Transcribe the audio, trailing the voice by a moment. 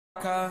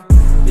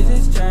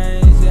Bitches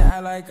change and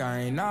act like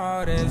I ain't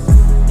all this.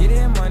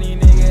 Getting money,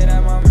 nigga,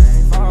 that my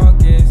main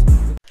focus.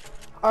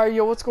 Alright,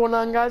 yo, what's going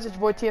on, guys? It's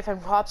your boy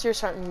TFM Pops here,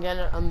 starting again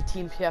on the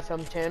Team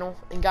TFM channel.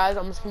 And guys,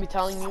 I'm just gonna be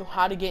telling you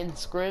how to get in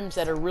scrims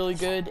that are really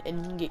good and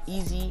you can get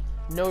easy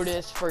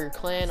notice for your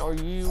clan, or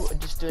you are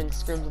just doing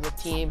scrims with a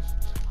team.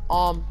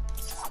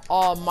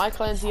 My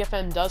clan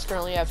TFM does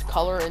currently have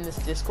color in this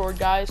Discord,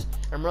 guys.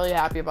 I'm really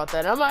happy about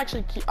that. And I'm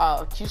actually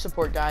Q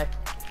support guy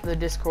for the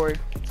Discord,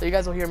 so you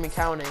guys will hear me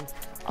counting.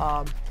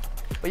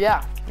 But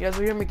yeah, you guys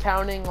will hear me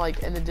counting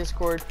like in the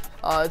Discord.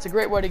 It's a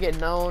great way to get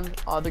known.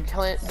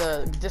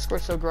 The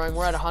Discord's still growing.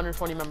 We're at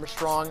 120 members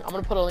strong. I'm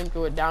gonna put a link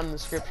to it down in the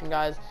description,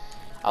 guys.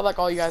 I'd like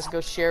all you guys to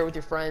go share it with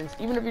your friends,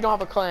 even if you don't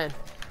have a clan.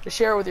 Just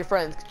share it with your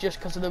friends, just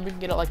because then we can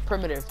get it like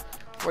primitive,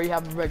 where you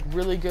have like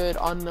really good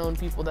unknown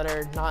people that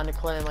are not in a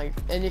clan. Like,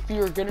 and if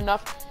you are good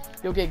enough,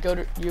 you'll get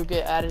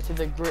added to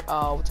the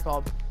what's it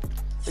called?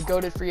 The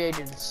goated free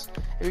agents.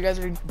 If you guys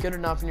are good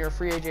enough and you're a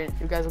free agent,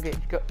 you guys will get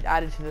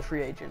added to the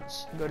free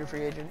agents, goated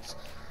free agents.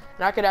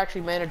 And I could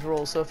actually manage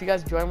roles. So if you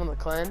guys join one of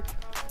the clan,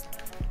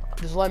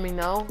 just let me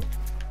know.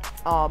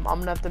 You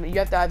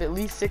have to have at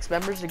least 6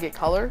 members to get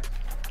color.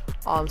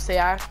 Stay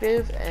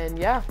active, and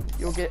yeah,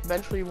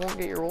 eventually you won't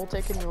get your role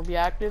taken. You'll be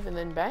active, and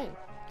then bang.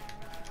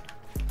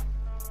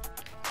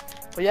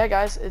 But yeah,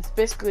 guys, it's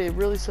basically a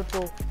really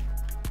simple,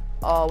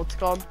 what's it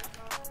called?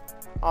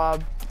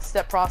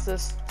 Step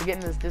process to get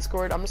in this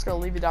Discord. I'm just gonna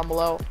leave it down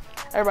below.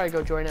 Everybody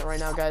go join it right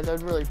now, guys. I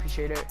would really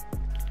appreciate it.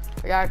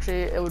 Like,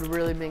 actually, it would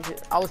really make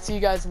it. I will see you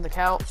guys in the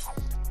count.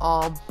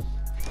 But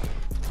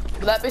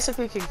that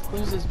basically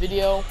concludes this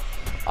video.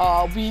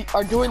 We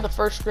are doing the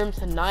first scrim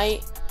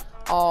tonight.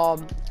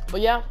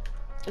 But yeah,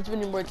 it's been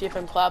your boy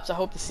TFM Claps. I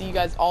hope to see you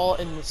guys all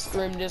in the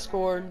Scrim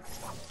Discord.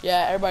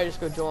 Yeah, everybody just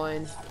go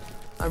join.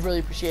 I really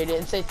appreciate it.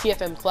 And say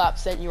TFM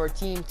Claps sent you, or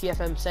Team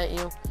TFM sent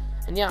you.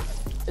 And yeah,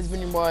 it's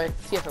been your boy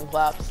TFM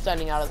Claps,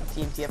 signing out of the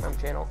Team TFM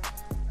channel.